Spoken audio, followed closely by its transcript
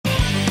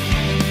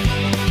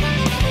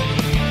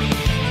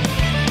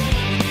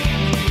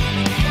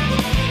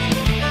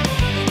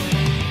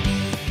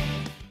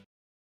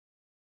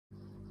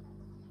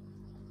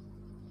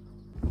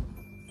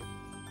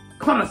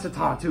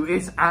Conasatatu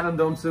is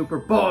Anandon Super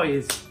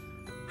Boys.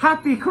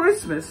 Happy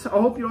Christmas. I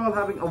hope you're all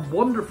having a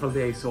wonderful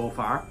day so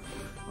far.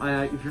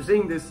 If you're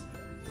seeing this,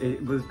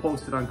 it was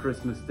posted on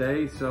Christmas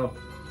Day, so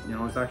you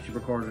know it's actually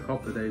recorded a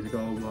couple of days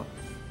ago,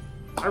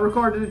 but I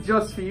recorded it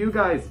just for you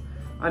guys.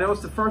 I know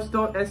it's the first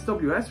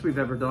SWS we've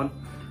ever done,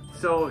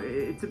 so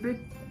it's a bit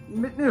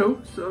new,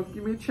 so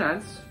give me a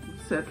chance,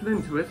 settle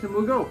into it and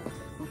we'll go.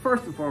 But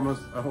first and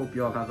foremost, I hope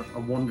you all have a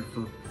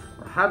wonderful,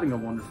 or having a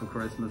wonderful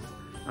Christmas.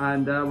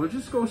 And we'll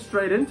just go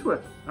straight into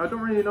it. I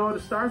don't really know how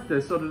to start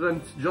this other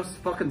than to just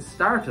fucking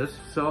start it.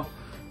 So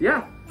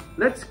yeah,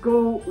 let's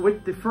go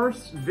with the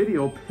first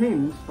video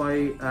pinned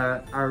by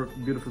our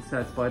beautiful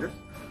Sad Spiders.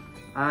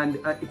 And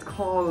it's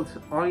called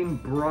I'm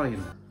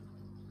Brian.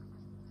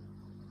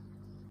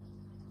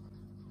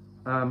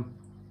 I'm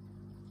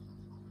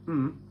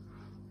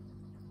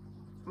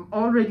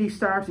already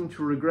starting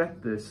to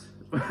regret this.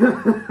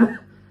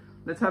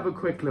 Let's have a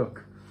quick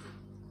look.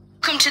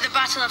 Welcome to the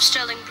Battle of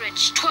Stirling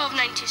Bridge,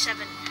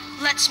 1297.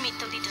 Let's meet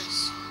the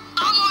leaders.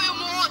 I'm William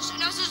Morris,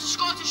 and this is the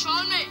Scottish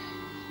Army.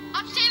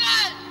 I'm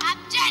Stephen. I'm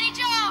Jenny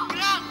Joe.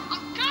 Grant.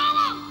 I'm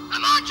Carol.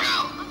 I'm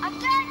Andrew. I'm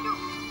Daniel.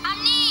 I'm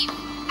Neve.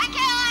 I'm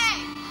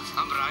Kelly.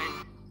 I'm Brian.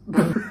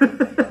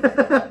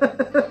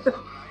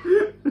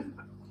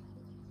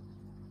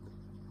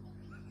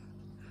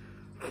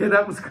 Okay,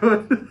 that was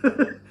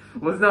good.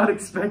 Was not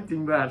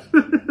expecting that.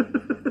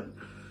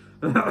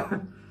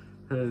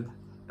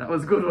 That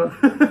was a good one.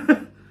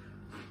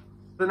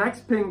 The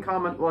next pinned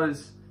comment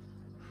was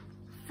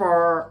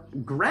for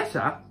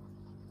Greta,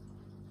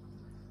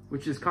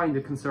 which is kind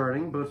of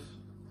concerning, but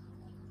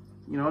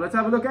you know, let's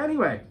have a look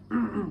anyway.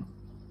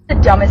 The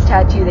dumbest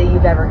tattoo that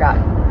you've ever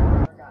gotten.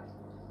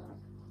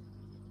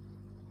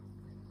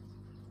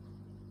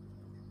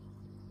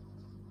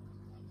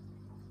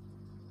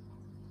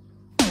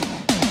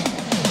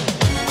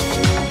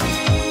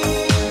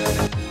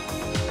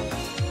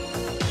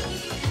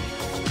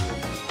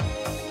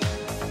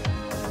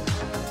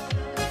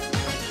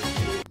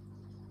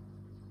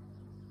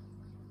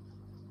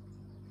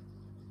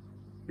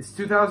 It's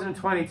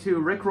 2022.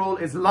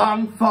 Rickroll is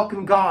long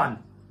fucking gone.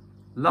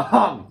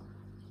 Long.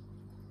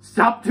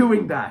 Stop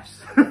doing that.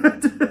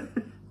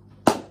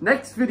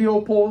 Next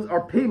video post,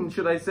 or pin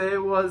should I say,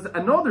 was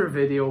another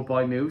video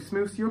by Moose.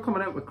 Moose, you're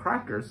coming out with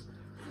crackers.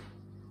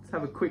 Let's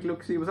have a quick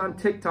look. See, it was on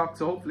TikTok,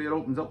 so hopefully it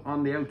opens up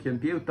on the out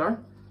computer.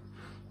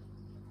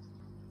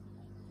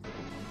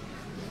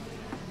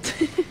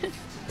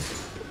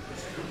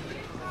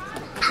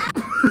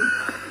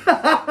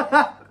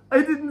 I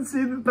didn't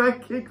see the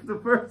back kick the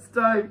first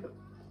time.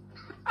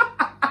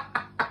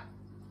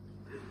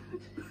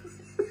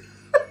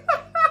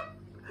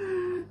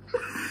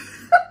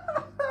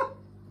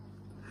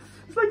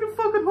 It's like a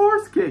fucking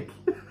horse kick.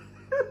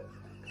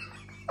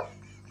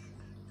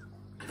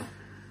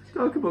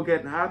 Talk about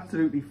getting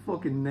absolutely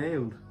fucking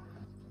nailed.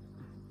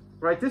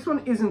 Right, this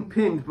one isn't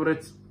pinned, but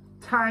it's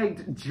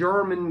tagged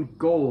German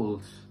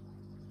Gold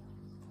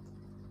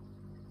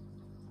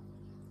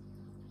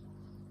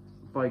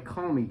by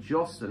Call Me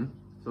Justin,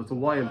 so it's a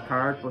wild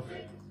card, but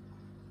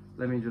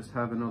let me just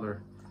have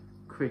another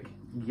quick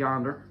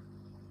yonder.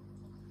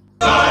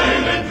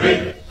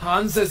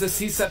 Hans says he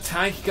sees that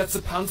tank, he gets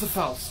a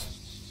Panzerfaust.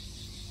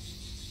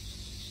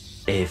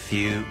 A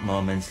few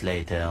moments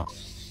later.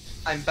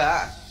 I'm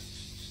back.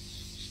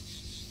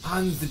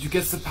 Hans, did you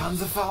get the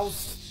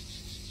Panzerfaust?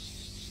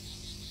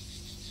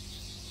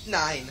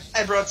 9.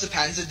 I brought the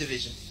Panzer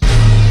Division.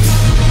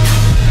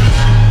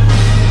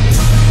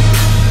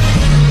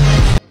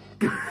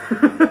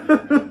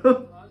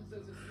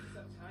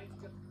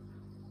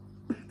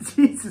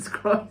 Jesus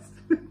Christ.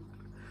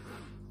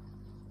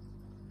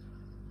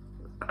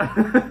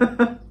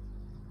 I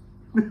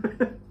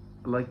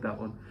like that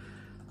one.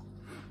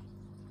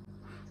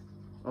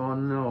 Oh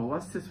no,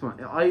 what's this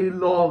one? I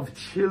love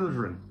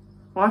children.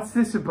 What's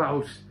this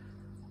about?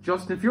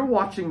 Justin, if you're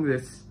watching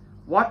this,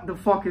 what the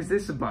fuck is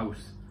this about?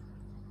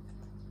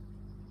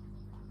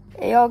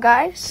 Hey yo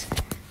guys,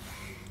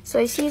 so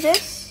you see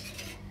this?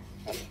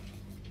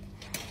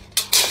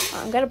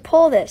 I'm gonna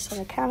pull this on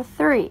the count of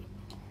 3.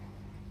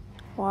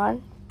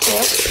 1, 2.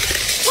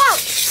 Whoa!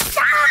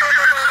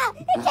 Ah!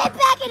 It came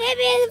back and hit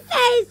me in the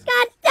face!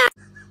 God stop!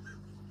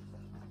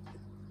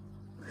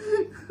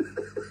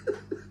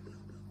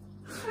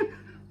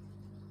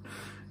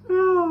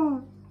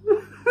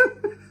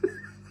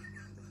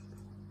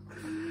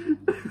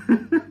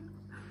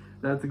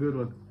 That's a good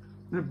one.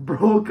 The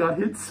bro got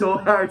hit so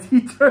hard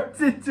he turns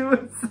into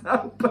a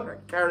South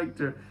Park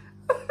character.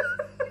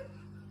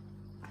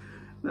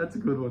 That's a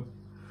good one.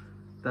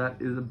 That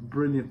is a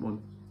brilliant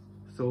one.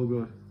 So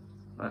good.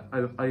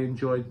 I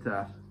enjoyed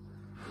that.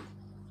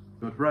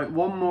 Good. Right,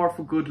 one more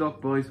for good luck,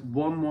 boys.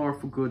 One more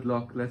for good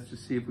luck. Let's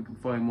just see if we can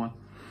find one.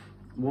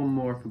 One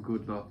more for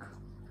good luck.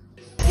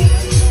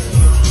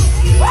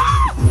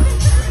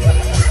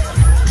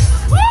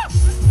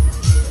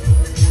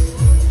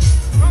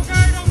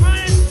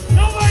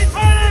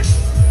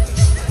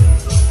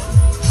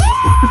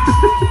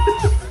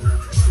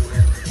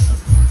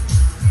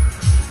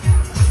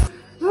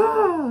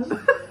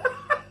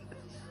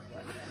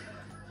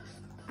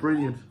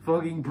 Brilliant.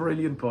 Fucking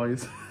brilliant,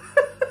 boys.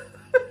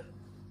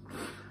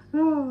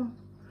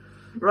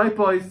 Right,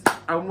 boys,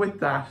 and with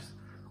that,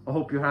 I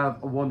hope you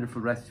have a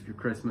wonderful rest of your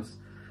Christmas.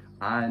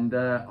 And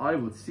I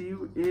will see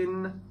you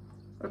in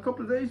a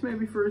couple of days,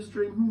 maybe for a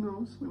stream. Who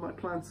knows? We might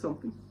plan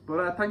something.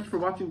 But thank you for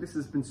watching. This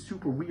has been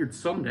Super Weird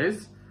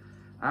Sundays.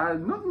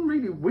 Nothing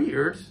really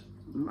weird.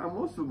 And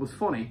most of it was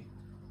funny.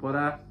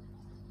 But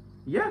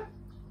yeah,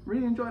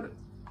 really enjoyed it.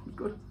 It was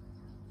good.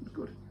 It was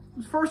good. It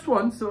was first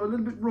one, so a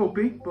little bit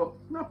ropey, but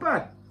not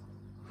bad.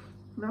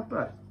 Not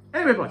bad.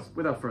 Anyway, boys,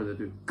 without further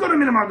ado, go to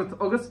Minimum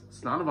August,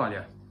 Slán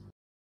Bhaile.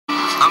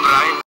 I'm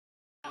Brian.